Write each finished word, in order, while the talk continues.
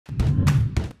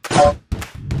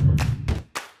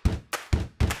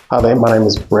Hi there, my name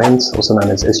is Brent, also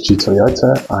known as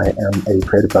sgtoyota. I am a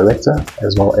creative director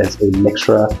as well as a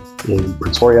lecturer in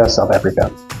Pretoria, South Africa.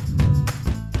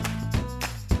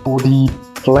 For the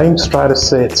Flame Strider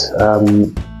set,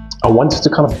 I wanted to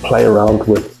kind of play around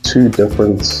with two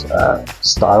different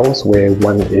styles, where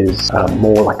one is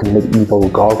more like a medieval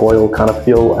gargoyle kind of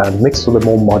feel mixed with a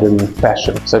more modern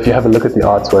fashion. So if you have a look at the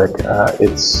artwork,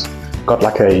 it's got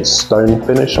like a stone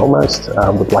finish almost,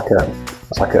 with like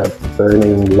a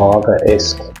burning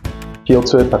lava-esque feel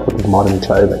to it, but with modern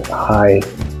clothing.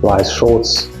 High-rise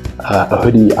shorts, a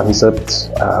hoodie unzipped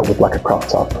with like a crop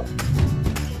top.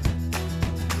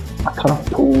 I kind of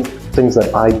pull things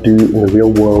that I do in the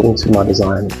real world into my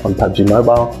design on PUBG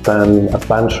Mobile. Done a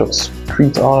bunch of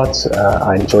street art.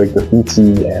 I enjoy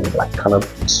graffiti and like kind of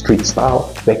street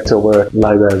style, vector work,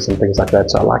 logos and things like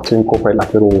that. So I like to incorporate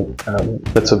like little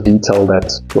bits of detail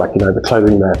that, like, you know, the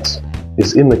clothing that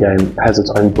is in the game has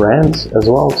its own brand as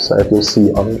well. So if you'll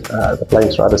see on the Flame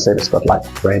Strider set, it's got like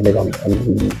branding on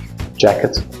the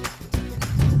jacket.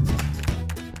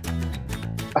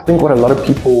 I think what a lot of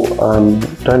people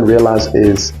don't realize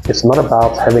is it's not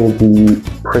about having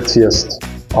the prettiest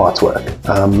artwork.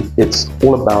 It's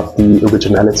all about the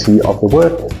originality of the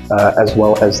work as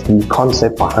well as the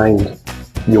concept behind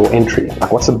your entry.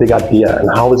 Like, what's the big idea and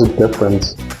how is it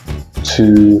different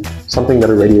to something that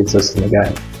already exists in the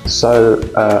game? So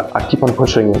I keep on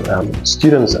pushing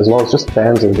students as well as just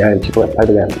fans in the game, people that play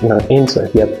the game, you know, enter.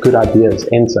 If you have good ideas,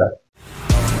 enter.